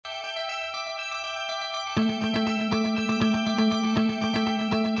How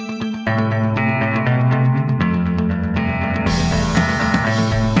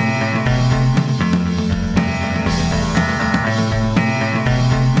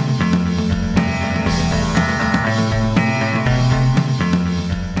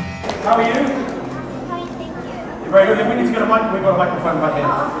are you? Fine, thank you. You're very good. We need to get a mic. We've got a microphone back here.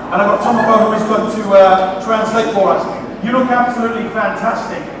 And I've got Tomoko who is going to translate for us. You look absolutely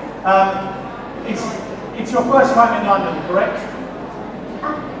fantastic. It's your first time in London, correct?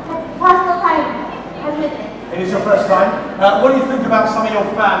 First time. It is your first time. What do you think about some of your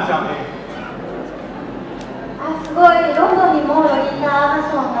fans out here? すごいロンドンにもロリータファ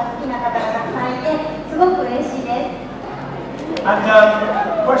ッションが好きな方がたくさんいて、すごく嬉しいです。And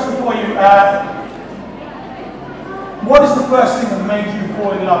question for you, what is the first thing that made you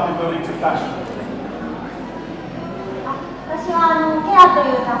fall in love with Lolita fashion? 私はケアと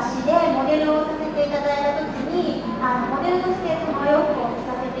いう雑誌でモデルをさせていただいたときにモデルとしてこの洋服を着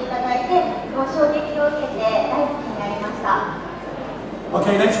させていただいてご衝撃を受けて大好きになりました。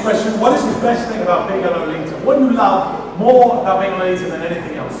 Okay, next question. What is the best thing about being a Lolita? What do you love more about being a Lolita than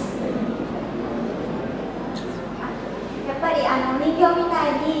anything else? やっぱり人形みた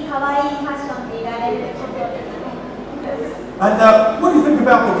いに可愛いファッションでいられることですね。 And what do you think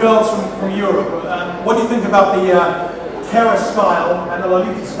about the girls from Europe? What do you think about the KERA style and the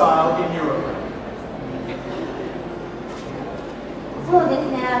Lolita style in Europe? そうで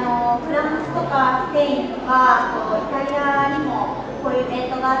すね、フランスとかスペインとかイタリアにもこういうイベ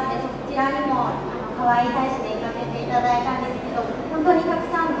ントがあって、そちらにも可愛い大使で行かせていただいたんですけど、本当にたく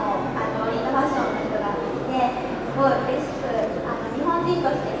さんのロリータファッションの人がいて、すごい嬉しく、日本人と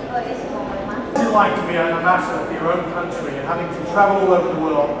してすごい嬉しく思います。 What is it like to be an ambassador for your own country and having to travel all over the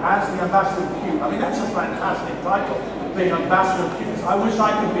world as the ambassador of KERA? I mean, that's a fantastic title, being ambassador of KERA. I wish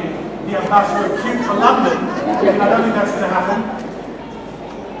I could be the ambassador of KERA for London. I don't think that's going to happen.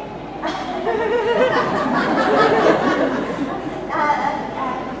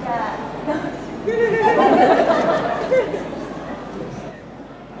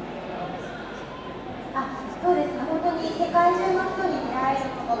 そうですね、本当に世界中の人に出会える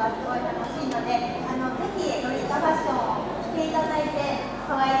ことがすごい楽しいので、ぜひロリータファッションを着ていただいて、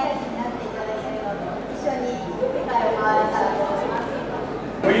可愛い大使になっていただければと、一緒に世界を回れたらと思います。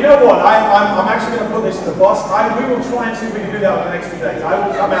 Well, you know what? I'm actually going to put this to the boss. We will try and see if we can do that over the next 2 days. I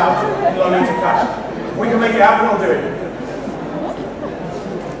will come out in Lolita fashion. If we can make it happen, I'll do it.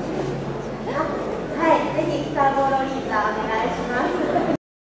 はい、ぜひ双子ロリータお願いします。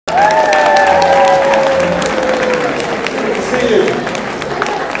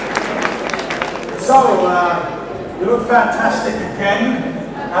 So, you look fantastic again.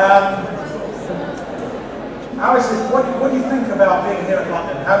 How is it? What do you think about being here in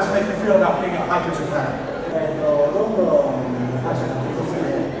London? How does it make you feel about being at home in Japan? ロンドンファッションが好き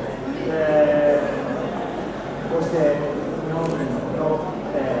で、こうして日本のフ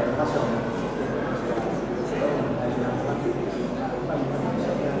ァッション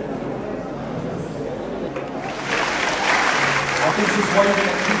I think this is one of the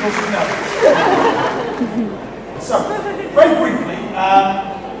people should know. So, very briefly,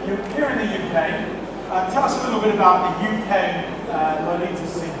 you're here in the UK. Tell us a little bit about the UK Lolita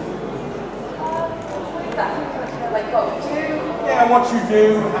scene. What exactly? Like what we do? Yeah, what you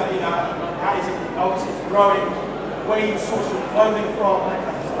do, how is it obviously growing, where you source your clothing from, that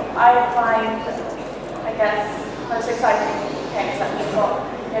kind of stuff. I find, I guess, most exciting in the UK is that we've got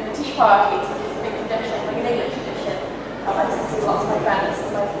the tea parties, which is a big tradition, like an English tradition. I just see lots of my friends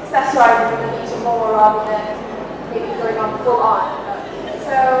like accessorising with the music more rather than maybe going on full on.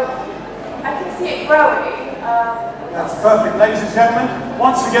 So I can see it growing. That's perfect, ladies and gentlemen.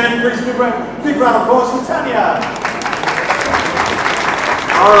 Once again, please give a big round of applause for Tanya.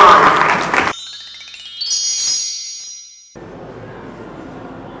 All right.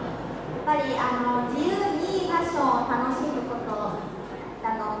 やっぱり自由にファッションを楽しむこと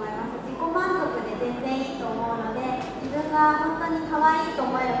だと思います。自己満足で全然いいと思うので、自分が本当に可愛いと思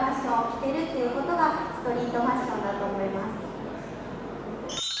えるファッションを着てるっていうことがストリートファッションだと思います。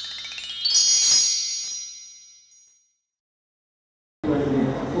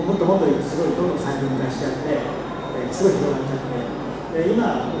もっともっとすごいどんどん細分化しちゃって、すごい広がっちゃって、で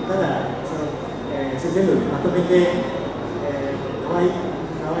今ただそれ全部まとめて、可愛い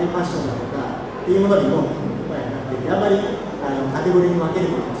ファッションだとかっていうものにもなっていて、あんまりカテゴリーに分ける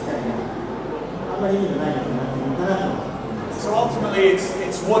こと自体があんまり意味がないのかなっていうのかなと思います。 So ultimately,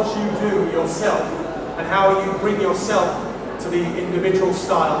 it's what you do yourself and how you bring yourself to the individual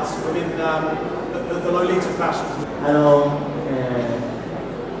styles within the Lolita fashion.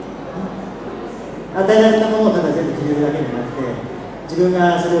 与えられたものをただ全部決めるだけじゃなくて、自分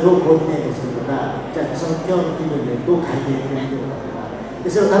がそれをどうコーディネートするとか、じゃあその今日の気分でどう変えていくのかとか、で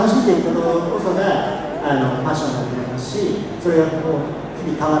それを楽しんでいくことこそがファッションだと思いますし、それがこう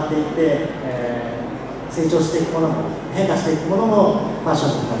日々変わっていって、成長していくものも変化していくものもファッショ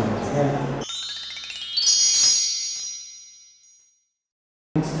ンだと思いますね。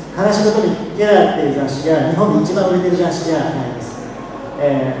悲しいことにケラっていう雑誌が日本で一番売れてる雑誌じゃないです。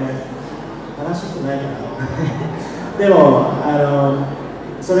悲しくないかなでも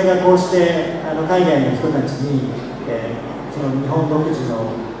それがこうして海外の人たちに、その日本独自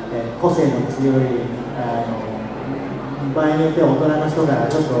の、個性の強い場合によっては大人の人が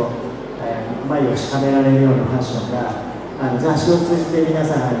ちょっと、眉をしかめられるようなファッションが雑誌を通じて皆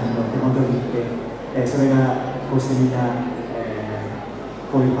さんの手元に行って、それがこうしてみんな、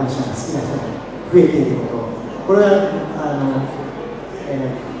こういうファッションが好きな人が増えていること、これは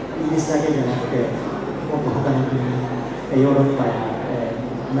イギリスだけじゃなくて、もっと他の国、ヨーロッパや、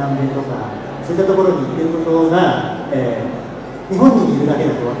南米とか、そういったところに行っていることが、日本にいるだけ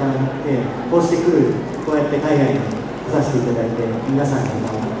だと分からなくて、こうしてくる、こうやって海外に来させていただいて、皆さんにフ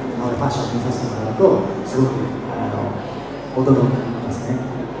ァッションを見させてもらうと、すごく驚きますね。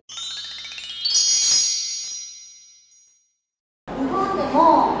日本で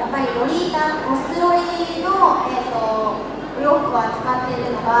もやっぱりロリータ、ゴスロリの、お洋服を扱ってい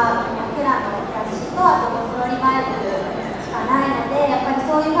るのがケラの雑誌とあとゴスロリバイブルしかないので、やっぱり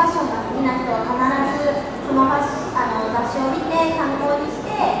そういうファッションが好きな人は必ずその雑誌を見て参考にし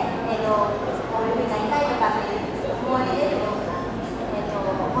て、こういうふうになりたいとかっていう思いで、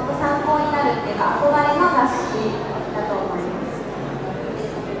本当参考になるっていうか憧れの雑誌だと思います。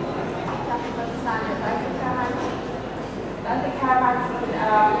I think caravans can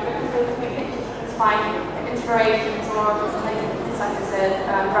find inspirations or like I said,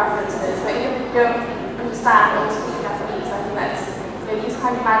 references. But even if you don't understand or speak Japanese, I think that's these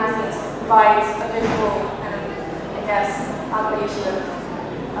kind of magazines provides a visual kind of, I guess, combination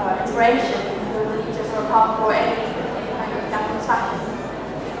of inspiration for the religious or pop or any kind of Japanese fashion.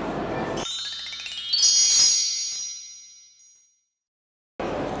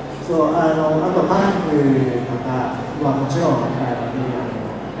 そう、あとパンクとかはもちろんクラ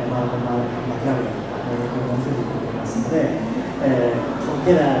ブとかもすると思いますので、その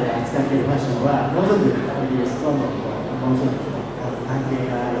ケラーで扱っているファッションはものすごくイギリスとものすごく関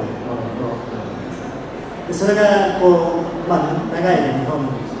係があるものと思います。でそれがこう、長い間日本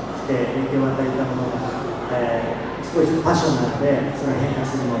に来て影響を与えたものが、少しファッションなのでそれが変化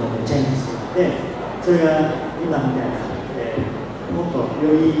するものでチェンジしていって、それが今みたいな、もっと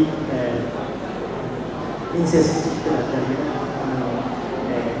より、インセスチックだったり、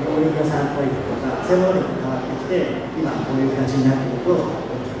お人形さんっぽいとか、そういうものに変わってきて、今こういう形になっていると思いま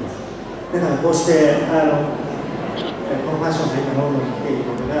す。だからこうしてこのファッションが今ロンドンに来ている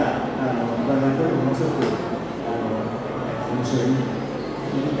ことが、我々にとってものすごく面白い、いい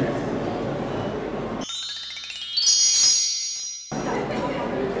みたいです。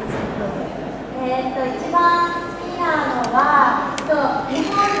一番好きなのは、日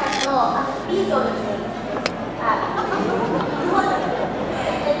本だとビートルズです。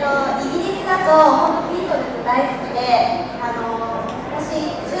イギリスだと本当ビートルズ大好きで、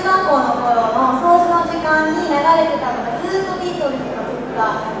私中学校の頃の掃除の時間に流れてたのがずっとビートルズの曲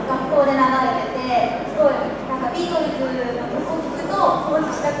が学校で流れてて、すごいなんかビートルズの曲を聴くと掃除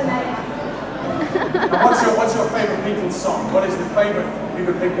したくなります。What's your favorite Beatles song? What is the favorite? You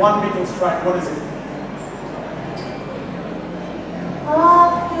could pick one Beatles track. What is it?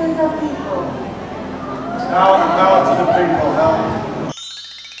 Power to the people. Power to the people.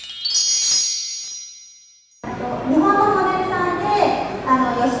 日本のモデルさんで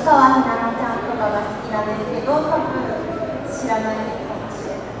吉川ひなのちゃんとかが好きなんですけど、多分知らないかもし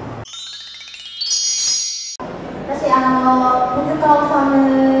れない。私手塚治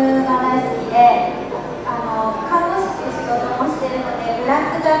虫が大好きで、看護師っていう仕事もしてるので、ブラ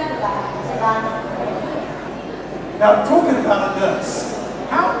ック・ジャックが一番好きです。Now, talking about a nurse,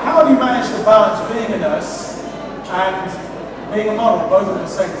 how do you manage to balance being a nurse and being a model, both at the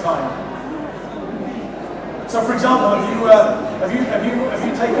same time? So, for example, have you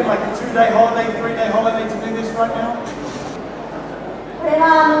taken like a 2-day holiday, 3-day holiday to do this right now? これ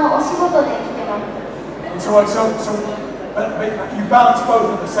はお仕事で来てます。But you balance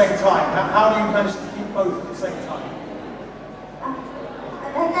both at the same time. How do you manage to keep both at the same time?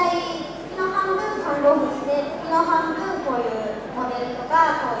 だいたい月の半分看護婦して、月の半分こういうモデルと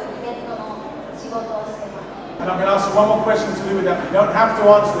かこういうイベントの仕事をしてます。And I'm going to ask you one more question to do with that. You don't have to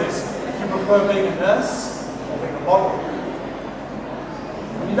answer this. If you prefer being a nurse or being a model,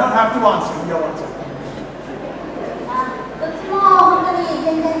 and you don't have to answer. You don't want to. り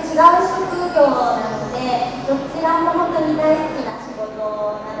全然違う職業なので、どちらも本当に大好きな仕事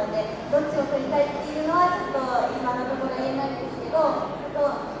なので、どっちを取りたいっていうのはちょっと今のところ言えないんですけど、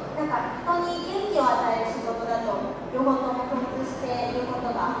なんか人に元気を与える仕事だと両方とも共通していること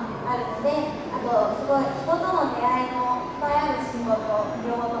があるので、あとすごい人との出会いもいっぱいある仕事、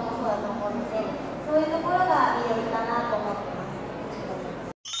両方ともそうだと思うので、そういうところが魅力だなと思ってます。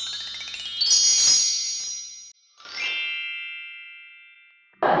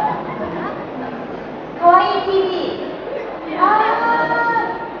かわいい TV。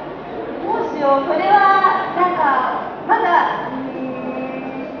どうしよう、それはなんかまだ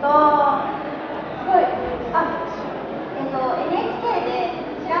すごいNHK で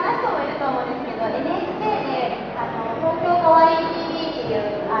知らない人もいると思うんですけど、 NHK で東京かわいい TV ってい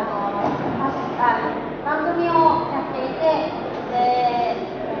う番組をやっていて、で、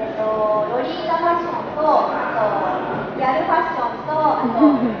ロリータファッションと、あとギャルファッションと、あと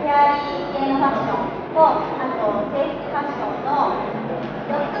フェアリー系のファッションと、あと制服ファッションの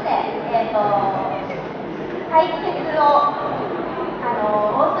4つで、対決を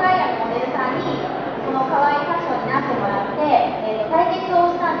オーストラリアのモデルさんにこの可愛いファッションになってもらって、対決を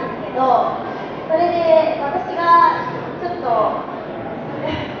したんですけど、それで私がちょっと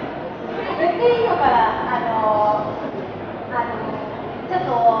言っていいのかな、ちょっ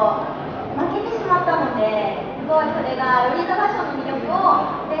と負けてしまったので、すごいそれがロリータファッションの魅力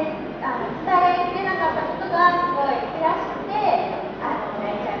を伝えきれなかったことがすごい悔しくて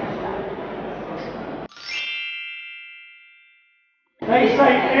泣いちゃいました。They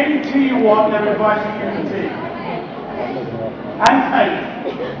say any tea you want, they're inviting you to tea. And cake.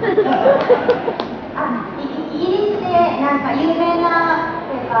 イギリスでなんか有名な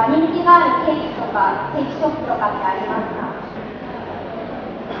というか人気があるケーキとかケーキショップとかってありますか？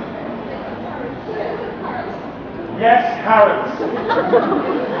 Yes, Harrods.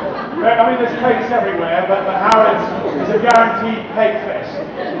 I mean, there's cakes everywhere, but Harrods is a guaranteed cake fest.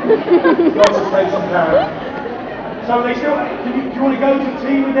 Lots of cakes in Harrods. So they still, do you want to go to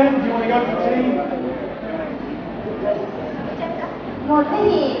tea with them? Do you want to go to tea? もうぜ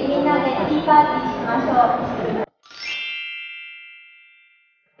ひみんなでティーパーティーしましょう。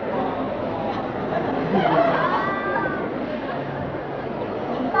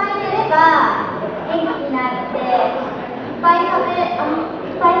いっぱい寝れば元気になって、いっぱい食べて、い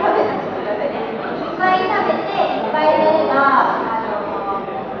っぱい食べて、いっぱい寝れば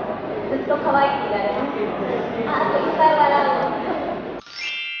ずっと可愛くいられます。あといっぱい笑う。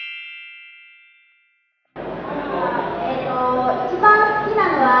一番好きな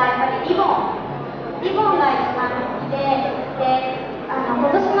のはやっぱりリボンが一番好きで、今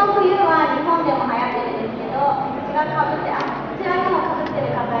年の冬は日本でも流行ってるんですけど、私がかぶって、こちらにもかぶって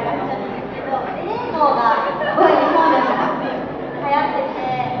る方いらっしゃるんですけど、レインボーがすごい日本でも流行って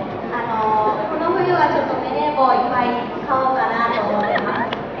て、この冬はちょっとベレー帽いっぱい買おうかなと思ってま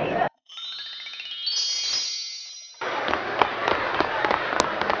す。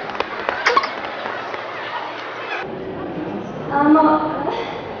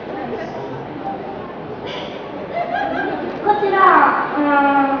こちら、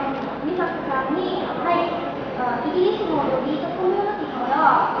美咲さんに、イギリスのロリータコミュニティから、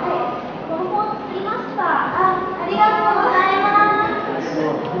この本作りました。ありがとうございます。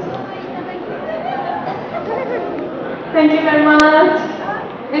Thank you very much.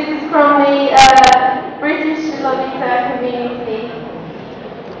 This is from the British Lolita community.